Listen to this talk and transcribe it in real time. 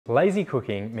Lazy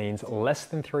cooking means less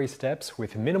than 3 steps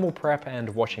with minimal prep and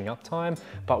washing up time,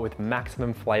 but with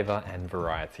maximum flavor and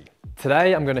variety.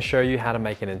 Today, I'm going to show you how to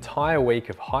make an entire week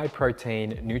of high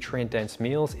protein, nutrient dense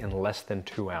meals in less than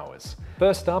 2 hours.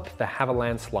 First up, the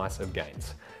Haviland Slice of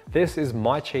Gains. This is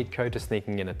my cheat code to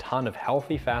sneaking in a ton of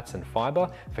healthy fats and fiber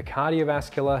for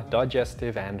cardiovascular,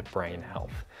 digestive, and brain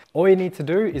health. All you need to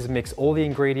do is mix all the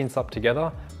ingredients up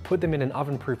together, put them in an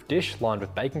oven-proof dish lined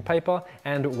with baking paper,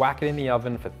 and whack it in the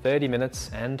oven for 30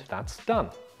 minutes, and that's done.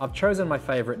 I've chosen my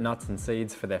favorite nuts and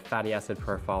seeds for their fatty acid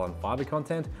profile and fiber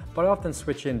content, but I often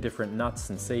switch in different nuts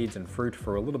and seeds and fruit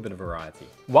for a little bit of variety.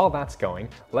 While that's going,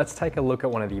 let's take a look at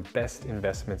one of the best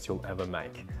investments you'll ever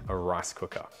make, a rice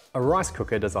cooker. A rice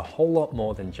cooker does a whole lot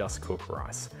more than just cook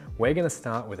rice. We're gonna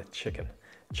start with a chicken.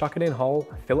 Chuck it in whole,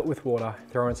 fill it with water,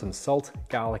 throw in some salt,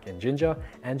 garlic, and ginger,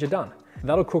 and you're done.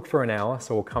 That'll cook for an hour,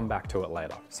 so we'll come back to it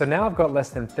later. So now I've got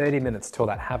less than 30 minutes till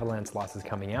that Haviland slice is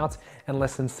coming out, and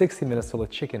less than 60 minutes till the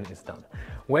chicken is done.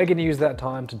 We're gonna use that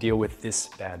time to deal with this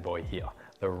bad boy here,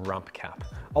 the rump cap,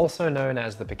 also known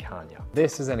as the picanha.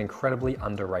 This is an incredibly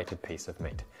underrated piece of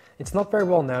meat. It's not very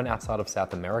well known outside of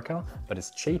South America, but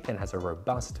it's cheap and has a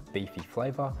robust, beefy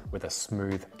flavor with a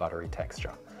smooth, buttery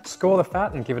texture. Score the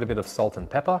fat and give it a bit of salt and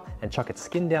pepper, and chuck its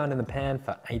skin down in the pan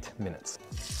for 8 minutes.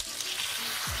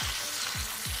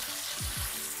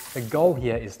 The goal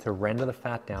here is to render the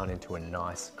fat down into a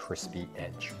nice, crispy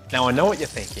edge. Now I know what you're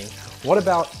thinking, what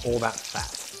about all that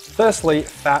fat? Firstly,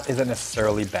 fat isn't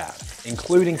necessarily bad,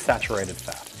 including saturated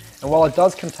fat. And while it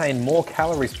does contain more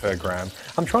calories per gram,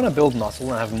 I'm trying to build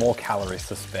muscle and have more calories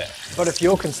to spare. But if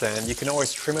you're concerned, you can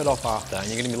always trim it off after and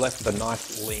you're gonna be left with a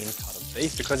nice lean cut of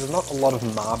beef because there's not a lot of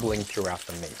marbling throughout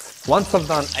the meat. Once I've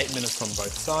done 8 minutes on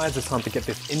both sides, it's time to get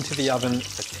this into the oven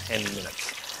for 10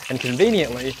 minutes. And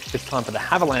conveniently, it's time for the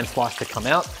Haviland slice to come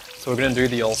out, so we're gonna do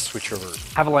the old switcheroo.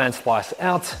 Haviland slice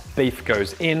out, beef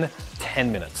goes in,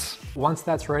 10 minutes. Once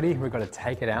that's ready, we've got to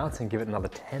take it out and give it another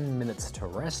 10 minutes to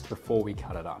rest before we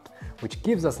cut it up, which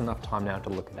gives us enough time now to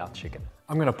look at our chicken.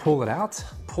 I'm gonna pull it out,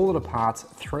 pull it apart,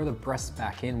 throw the breast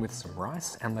back in with some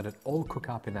rice, and let it all cook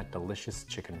up in that delicious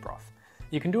chicken broth.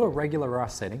 You can do a regular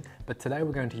rice setting, but today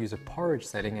we're going to use a porridge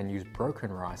setting and use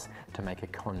broken rice to make a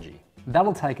congee.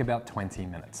 That'll take about 20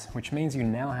 minutes, which means you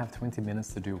now have 20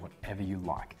 minutes to do whatever you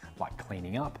like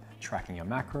cleaning up, tracking your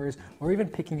macros, or even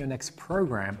picking your next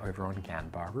program over on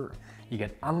Ganbaru. You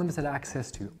get unlimited access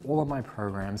to all of my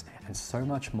programs and so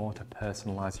much more to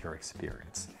personalize your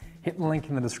experience. Hit the link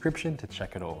in the description to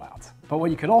check it all out. But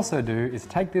what you could also do is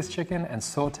take this chicken and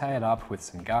saute it up with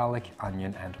some garlic,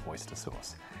 onion, and oyster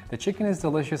sauce. The chicken is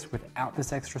delicious without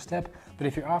this extra step, but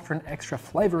if you're after an extra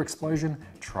flavor explosion,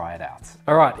 try it out.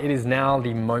 All right, it is now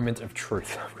the moment of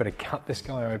truth. I've got to cut this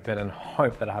guy open and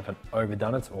hope that I haven't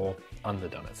overdone it or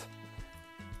underdone it.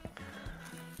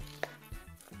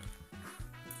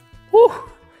 Woo!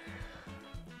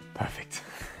 Perfect.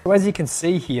 So as you can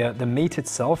see here, the meat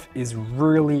itself is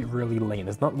really, really lean.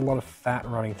 There's not a lot of fat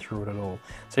running through it at all.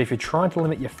 So if you're trying to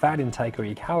limit your fat intake or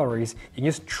your calories, you can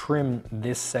just trim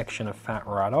this section of fat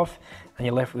right off and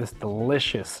you're left with this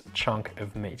delicious chunk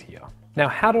of meat here. Now,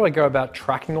 how do I go about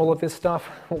tracking all of this stuff?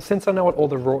 Well, since I know what all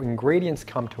the raw ingredients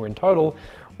come to in total,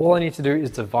 all I need to do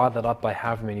is divide that up by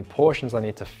how many portions I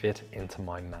need to fit into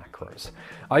my macros.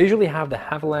 I usually have the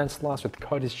Haviland slice with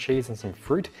cottage cheese and some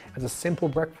fruit as a simple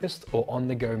breakfast or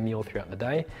on-the-go meal throughout the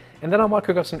day. And then I might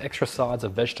cook up some extra sides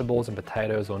of vegetables and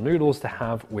potatoes or noodles to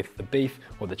have with the beef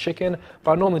or the chicken,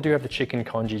 but I normally do have the chicken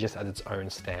congee just as its own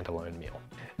standalone meal.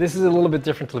 This is a little bit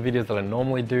different to the videos that I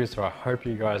normally do, so I hope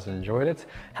you guys enjoyed it.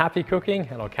 Happy cooking,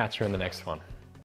 and I'll catch you in the next one.